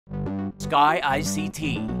Sky ICT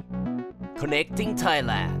Connecting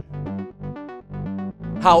Thailand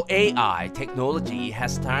How AI technology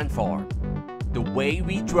has transformed the way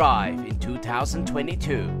we drive in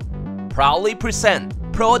 2022 proudly present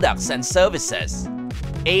products and services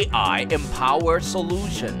AI Empowered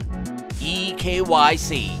Solution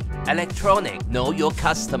EKYC Electronic Know Your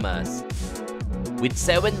Customers with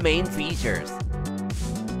 7 main features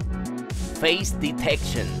Face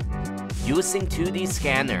detection using 2D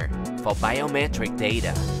scanner for biometric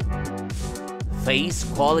data Face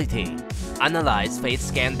quality Analyze face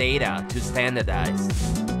scan data to standardize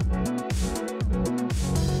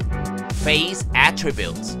Face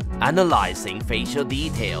attributes Analyzing facial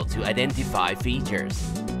detail to identify features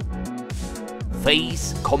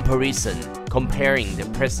Face comparison Comparing the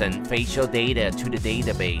present facial data to the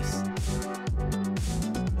database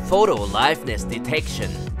Photo liveness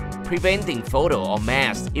detection Preventing photo or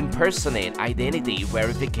mask impersonate identity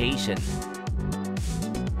verification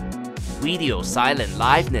Video silent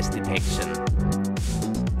liveness detection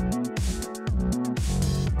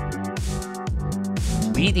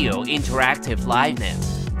Video interactive liveness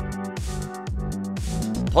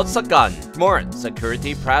ทศกัณฐ์ Smart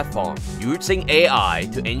Security Platform using AI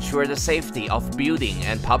to ensure the safety of building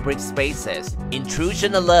and public spaces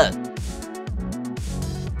Intrusion Alert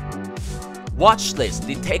Watchlist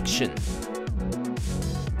Detection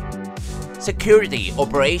Security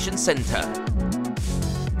Operation Center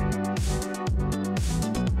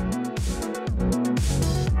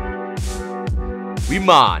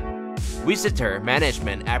Viman Visitor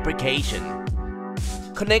Management Application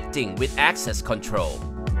Connecting with Access Control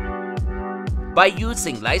By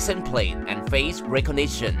using license plate and face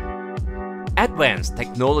recognition Advanced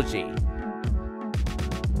Technology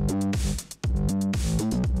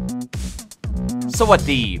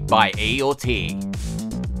Sawadi by AOT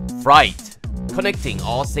Flight Connecting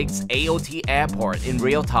all 6 AOT airports in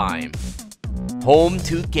real time Home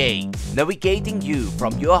to Gate Navigating you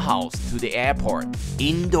from your house to the airport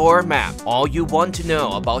Indoor Map All you want to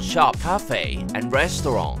know about shop, cafe and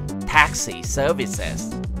restaurant Taxi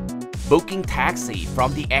services Booking taxi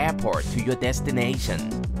from the airport to your destination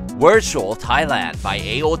Virtual Thailand by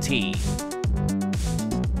AOT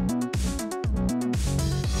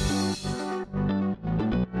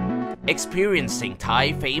Experiencing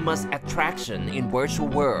Thai famous attraction in virtual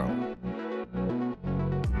world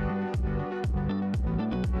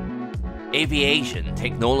Aviation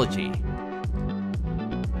Technology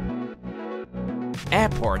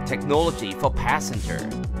Airport Technology for passenger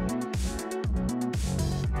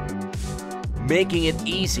Making it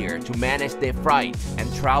easier to manage their flight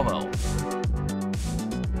and travel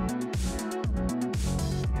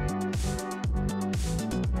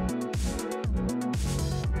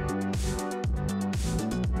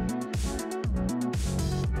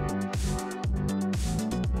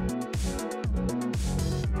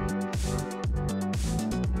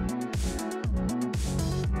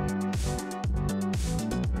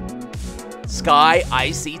Sky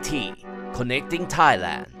ICT Connecting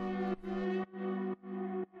Thailand